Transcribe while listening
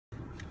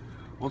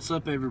What's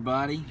up,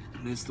 everybody?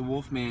 It's the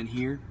Wolfman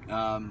here.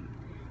 I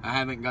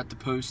haven't got to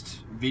post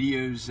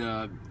videos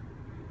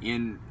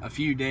in a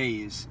few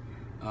days.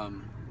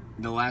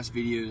 The last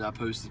videos I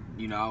posted,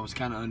 I was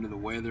kind of under the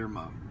weather.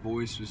 My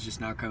voice was just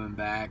now coming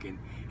back, and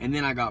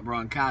then I got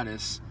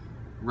bronchitis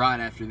right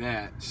after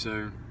that.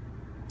 So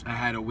I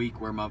had a week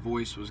where my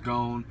voice was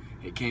gone.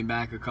 It came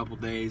back a couple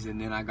days,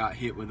 and then I got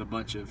hit with a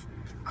bunch of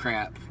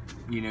crap,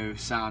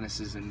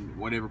 sinuses and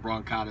whatever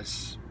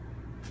bronchitis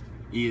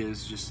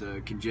is, just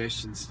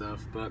congestion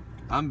stuff. But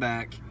I'm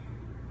back,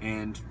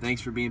 and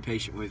thanks for being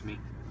patient with me.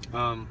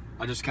 I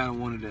just kind of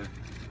wanted to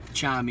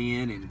chime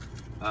in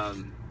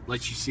and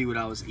let you see what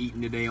I was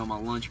eating today on my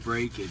lunch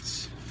break.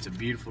 It's a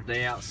beautiful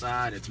day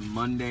outside. It's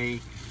Monday,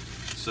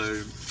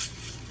 so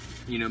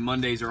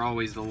Mondays are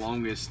always the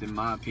longest in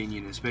my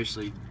opinion,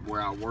 especially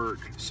where I work.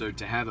 So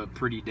to have a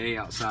pretty day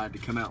outside to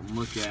come out and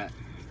look at,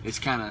 it's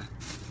kind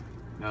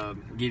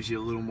of gives you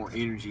a little more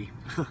energy.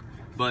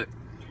 But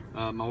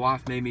my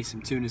wife made me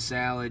some tuna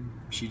salad.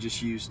 She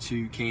just used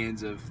 2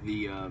 cans of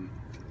the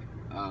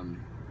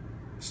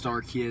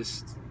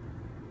Star-Kissed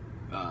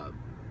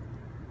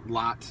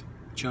light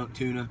chunk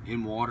tuna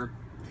in water,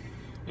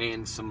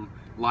 and some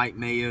light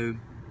mayo,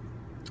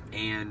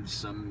 and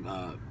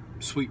some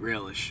sweet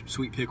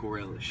pickle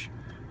relish.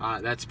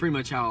 That's pretty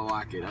much how I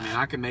like it. I mean,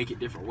 I can make it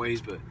different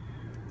ways, but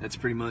that's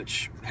pretty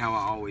much how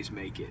I always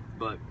make it.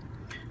 But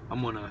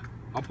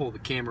I'll pull the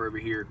camera over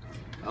here.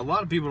 A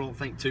lot of people don't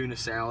think tuna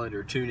salad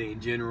or tuna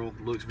in general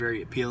looks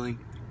very appealing.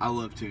 I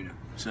love tuna,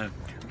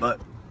 but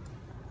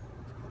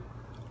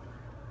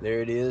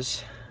there it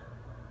is.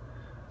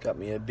 Got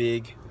me a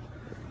big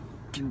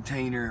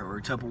container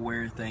or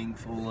Tupperware thing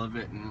full of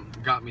it, and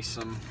got me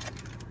some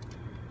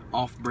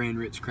off-brand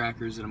Ritz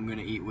crackers that I'm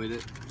gonna eat with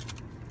it.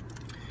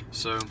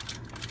 So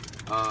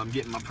I'm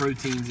getting my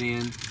proteins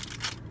in.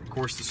 Of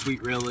course, the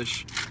sweet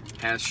relish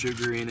has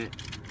sugar in it.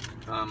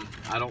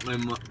 I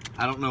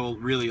don't know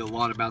really a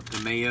lot about the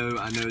mayo.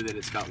 I know that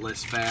it's got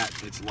less fat,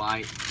 it's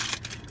light,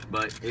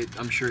 but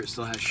I'm sure it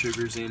still has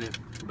sugars in it,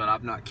 but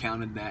I've not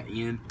counted that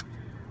in.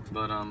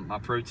 But my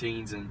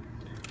proteins, and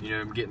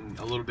I'm getting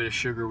a little bit of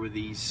sugar with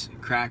these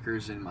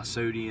crackers and my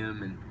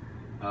sodium,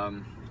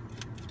 and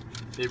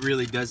it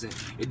really doesn't,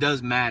 it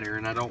does matter,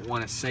 and I don't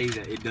want to say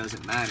that it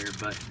doesn't matter,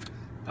 but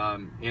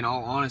in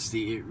all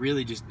honesty, it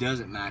really just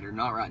doesn't matter.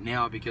 Not right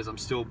now, because I'm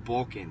still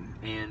bulking,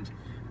 and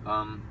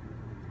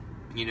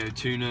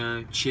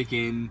tuna,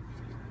 chicken,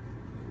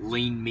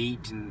 lean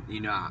meat, and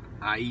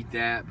I eat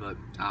that, but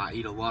I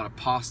eat a lot of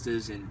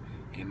pastas and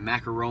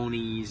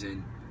macaronis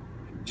and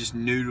just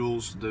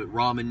noodles, the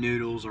ramen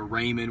noodles or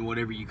ramen,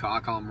 whatever you call. I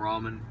call them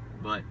ramen,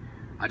 but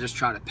I just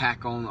try to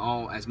pack on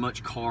as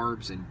much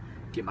carbs and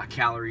get my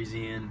calories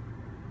in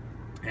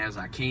as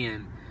I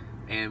can.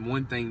 And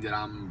one thing that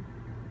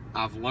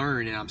I've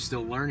learned, and I'm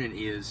still learning,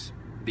 is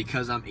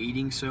because I'm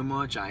eating so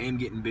much, I am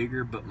getting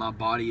bigger, but my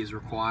body is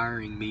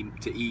requiring me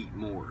to eat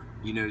more.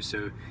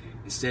 So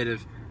instead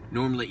of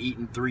normally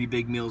eating 3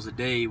 big meals a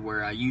day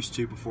where I used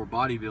to before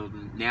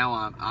bodybuilding,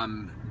 now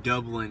I'm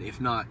doubling,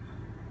 if not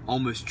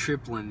almost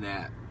tripling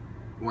that,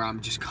 where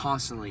I'm just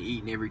constantly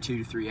eating every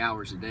 2 to 3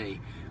 hours a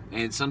day.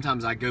 And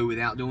sometimes I go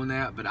without doing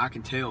that, but I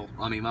can tell,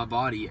 I mean, my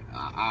body,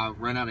 I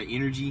run out of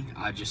energy.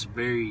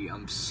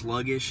 I'm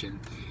sluggish, and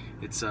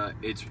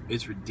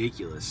it's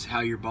ridiculous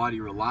how your body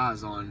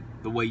relies on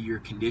the way you're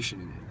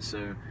conditioning it.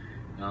 So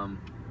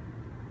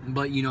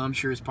but I'm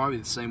sure it's probably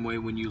the same way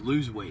when you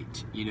lose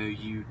weight.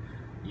 You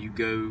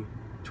go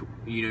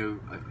to,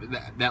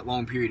 that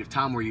long period of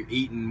time where you're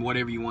eating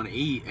whatever you want to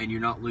eat and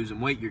you're not losing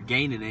weight, you're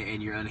gaining it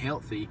and you're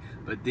unhealthy.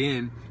 But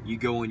then you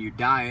go on your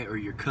diet or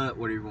your cut,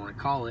 whatever you want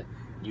to call it,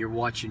 you're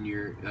watching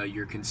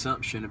your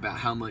consumption, about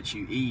how much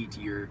you eat,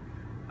 your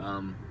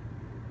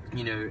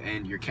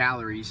and your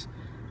calories.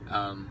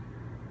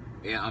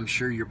 Yeah, I'm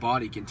sure your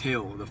body can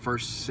tell the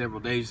first several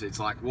days. It's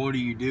like, what are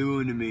you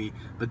doing to me?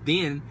 But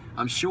then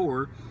I'm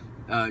sure,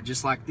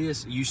 just like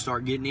this, you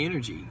start getting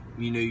energy.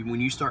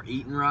 When you start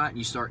eating right, and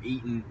you start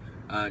eating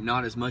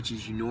not as much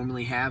as you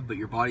normally have, but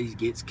your body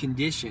gets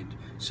conditioned.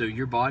 So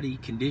your body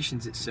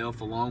conditions itself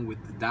along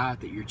with the diet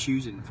that you're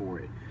choosing for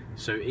it.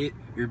 So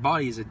your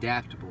body is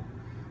adaptable.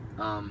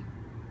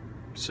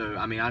 So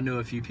I mean, I know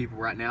a few people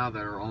right now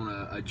that are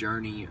on a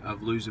journey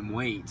of losing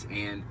weight,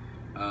 and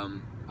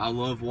I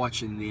love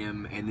watching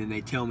them, and then they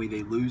tell me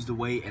they lose the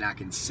weight, and I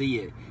can see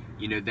it.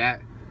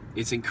 That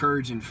it's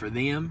encouraging for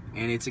them,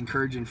 and it's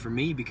encouraging for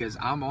me, because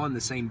I'm on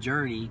the same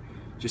journey,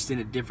 just in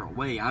a different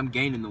way. I'm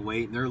gaining the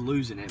weight and they're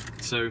losing it.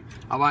 So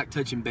I like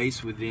touching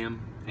base with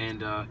them,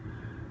 and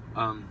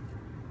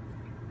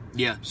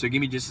yeah, so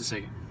give me just a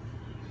second.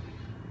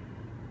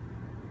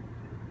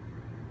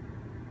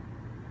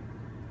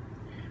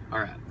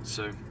 Alright,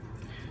 so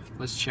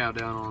let's chow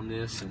down on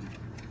this. And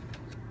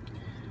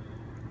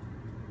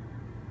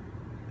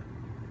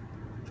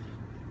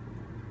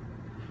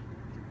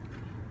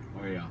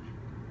oh yeah.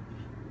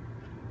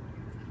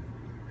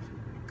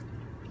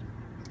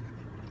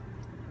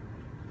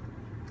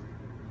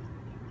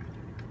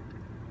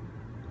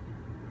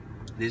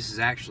 This is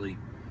actually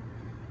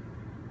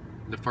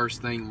the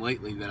first thing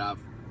lately that I've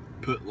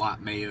put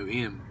light mayo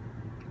in.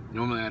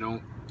 Normally I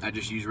don't. I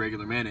just use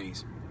regular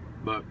mayonnaise.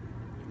 But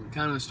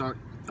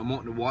I'm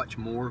wanting to watch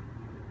more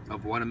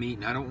of what I'm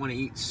eating. I don't want to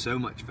eat so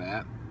much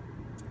fat.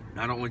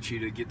 I don't want you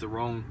to get the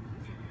wrong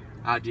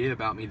idea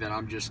about me that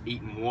I'm just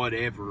eating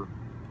whatever.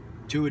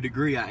 To a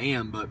degree I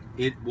am, but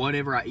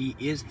whatever I eat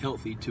is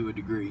healthy to a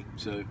degree.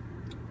 So,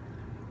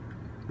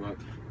 but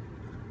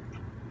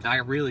I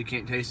really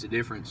can't taste the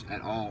difference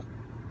at all.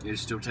 It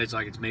still tastes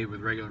like it's made with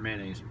regular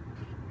mayonnaise.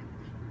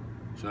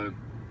 So,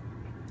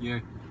 yeah.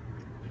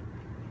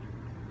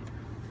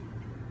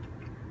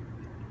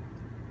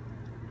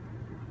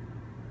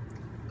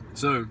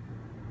 So,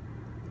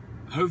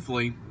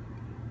 hopefully,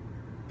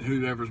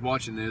 whoever's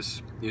watching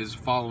this is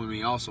following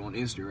me also on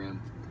Instagram.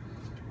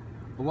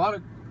 A lot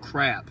of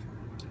crap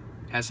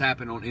has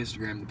happened on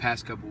Instagram the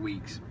past couple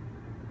weeks.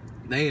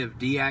 They have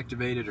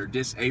deactivated or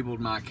disabled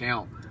my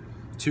account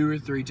 2 or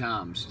 3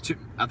 times.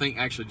 I think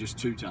actually just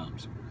 2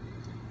 times.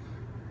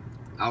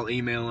 I'll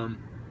email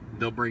them.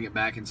 They'll bring it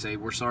back and say,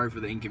 we're sorry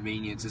for the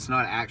inconvenience. It's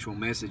not an actual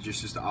message.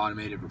 It's just an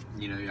automated,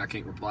 you know, I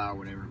can't reply or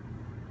whatever.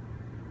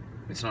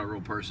 It's not a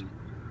real person.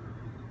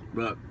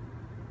 But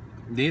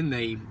then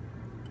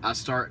I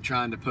start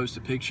trying to post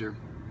a picture.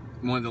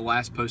 One of the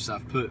last posts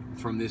I've put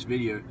from this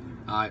video,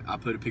 I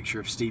put a picture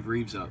of Steve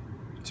Reeves up,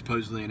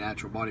 supposedly a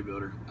natural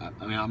bodybuilder.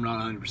 I mean, I'm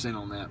not 100%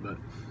 on that, but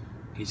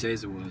he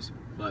says it was.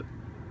 But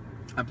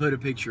I put a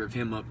picture of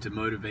him up to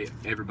motivate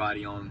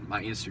everybody on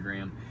my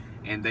Instagram,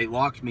 and they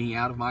locked me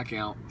out of my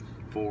account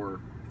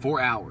for 4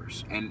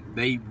 hours, and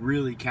they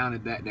really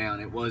counted that down.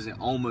 It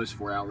wasn't almost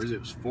 4 hours, it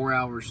was 4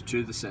 hours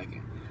to the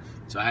second.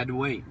 So I had to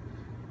wait.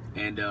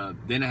 And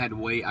then I had to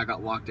wait. I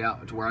got locked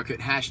out to where I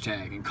couldn't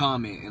hashtag and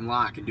comment and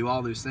like and do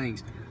all those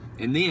things.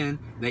 And then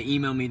they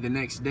email me the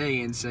next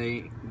day and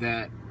say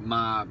that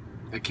my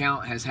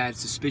account has had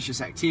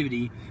suspicious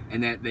activity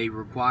and that they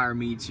require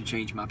me to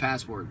change my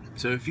password.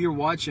 So if you're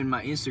watching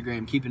my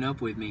Instagram, keeping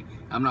up with me,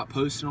 I'm not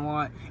posting a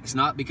lot. It's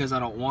not because I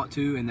don't want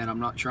to and that I'm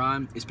not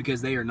trying. It's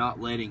because they are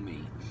not letting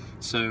me.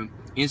 So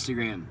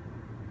Instagram,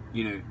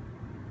 you know,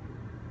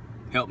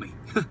 help me.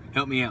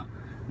 Help me out.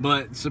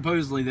 But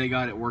supposedly they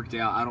got it worked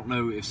out. I don't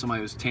know if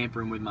somebody was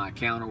tampering with my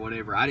account or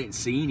whatever. I didn't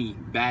see any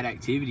bad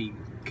activity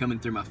coming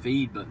through my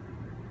feed, but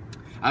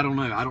I don't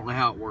know. I don't know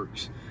how it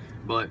works.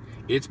 But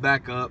it's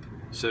back up,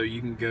 so you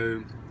can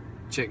go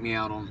check me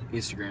out on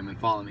Instagram and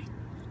follow me.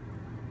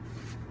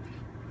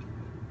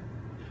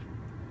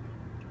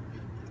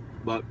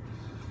 But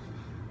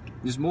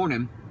this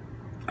morning,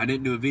 I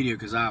didn't do a video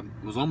because I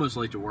was almost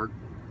late to work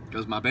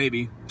because my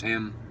baby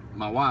and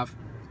my wife,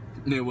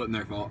 it wasn't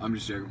their fault. I'm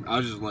just joking. I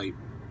was just late.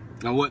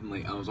 I wasn't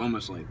late. I was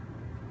almost late.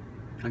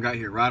 I got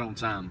here right on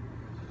time.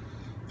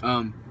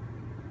 I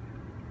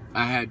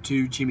had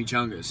 2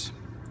 chimichangas,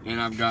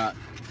 and I've got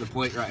the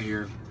plate right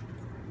here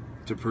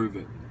to prove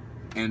it,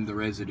 and the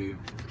residue.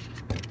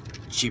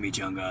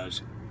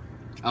 Chimichangas.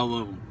 I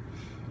love them.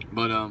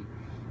 But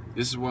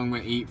this is what I'm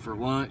going to eat for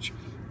lunch.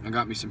 I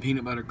got me some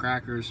peanut butter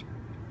crackers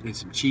and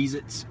some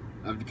Cheez-Its.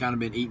 I've kind of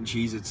been eating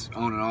Cheez-Its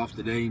on and off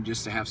today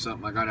just to have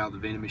something I got out of the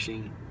vending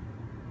machine.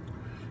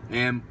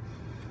 And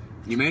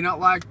you may not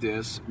like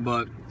this,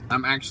 but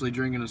I'm actually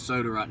drinking a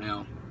soda right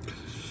now.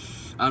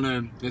 I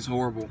know it's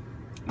horrible,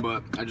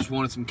 but I just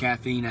wanted some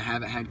caffeine. I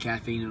haven't had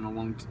caffeine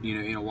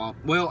in a while.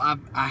 Well,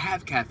 I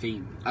have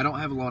caffeine. I don't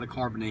have a lot of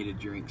carbonated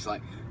drinks.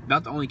 Like,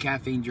 about the only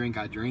caffeine drink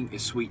I drink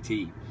is sweet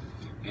tea.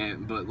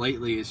 But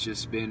lately it's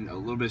just been a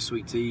little bit of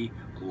sweet tea,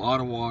 a lot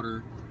of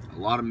water, a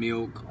lot of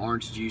milk,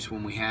 orange juice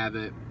when we have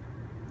it.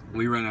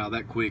 We run out of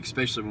that quick,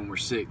 especially when we're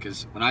sick,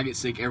 because when I get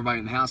sick, everybody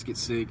in the house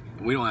gets sick,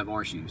 and we don't have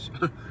orange juice.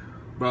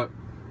 But,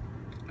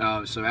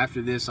 so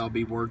after this, I'll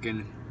be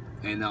working,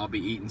 and I'll be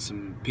eating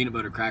some peanut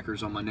butter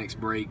crackers on my next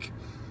break.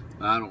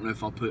 I don't know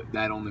if I'll put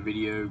that on the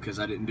video, because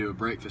I didn't do a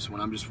breakfast one.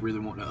 I'm just really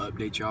wanting to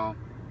update y'all.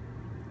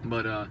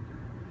 But,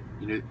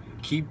 you know,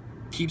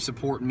 keep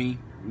supporting me.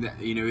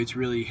 You know, it's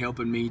really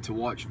helping me to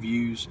watch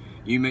views.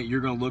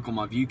 You're going to look on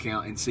my view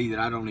count and see that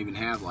I don't even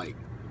have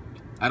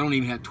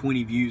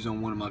 20 views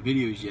on one of my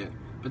videos yet.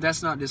 But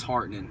that's not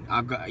disheartening.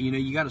 I've got,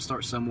 you got to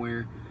start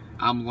somewhere.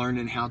 I'm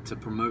learning how to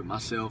promote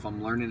myself.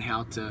 I'm learning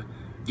how to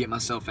get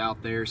myself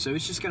out there. So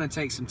it's just going to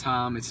take some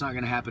time. It's not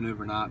going to happen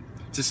overnight.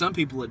 To some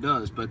people it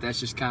does, but that's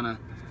just kind of,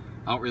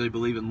 I don't really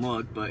believe in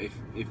luck, but if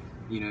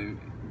you know,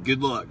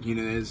 good luck,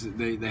 as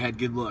they had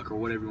good luck or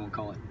whatever you want to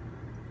call it.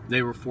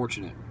 They were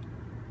fortunate.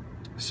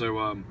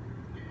 So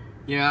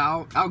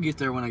yeah, I'll get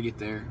there when I get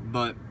there,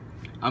 but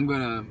I'm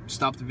gonna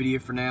stop the video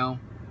for now.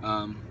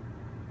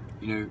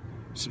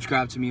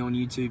 Subscribe to me on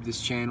YouTube,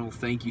 this channel.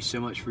 Thank you so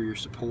much for your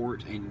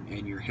support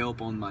and your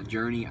help on my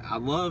journey. I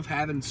love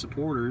having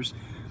supporters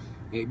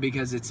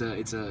because it's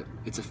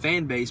a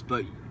fan base,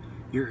 but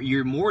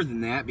you're more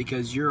than that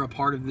because you're a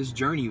part of this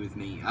journey with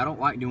me. I don't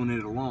like doing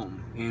it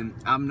alone, and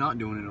I'm not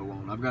doing it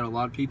alone. I've got a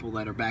lot of people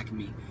that are backing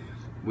me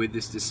with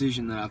this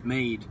decision that I've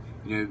made,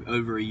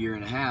 over a year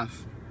and a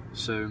half.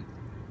 So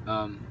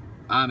I'm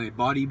a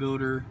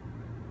bodybuilder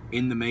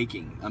in the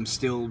making. I am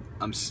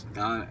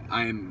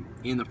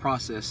in the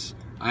process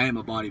I am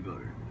a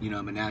bodybuilder. You know,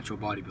 I'm a natural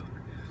bodybuilder.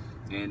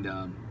 And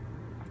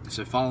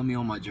so follow me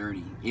on my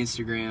journey.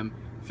 Instagram,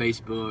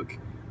 Facebook,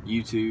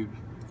 YouTube.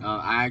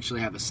 I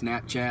actually have a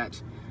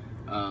Snapchat,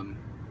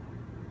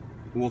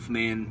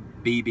 Wolfman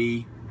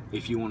BB,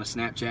 if you want to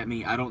Snapchat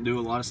me. I don't do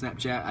a lot of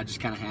Snapchat, I just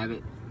kind of have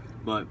it.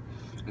 But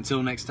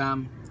until next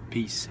time,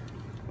 peace.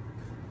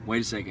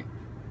 Wait a second,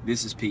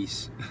 this is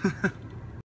peace.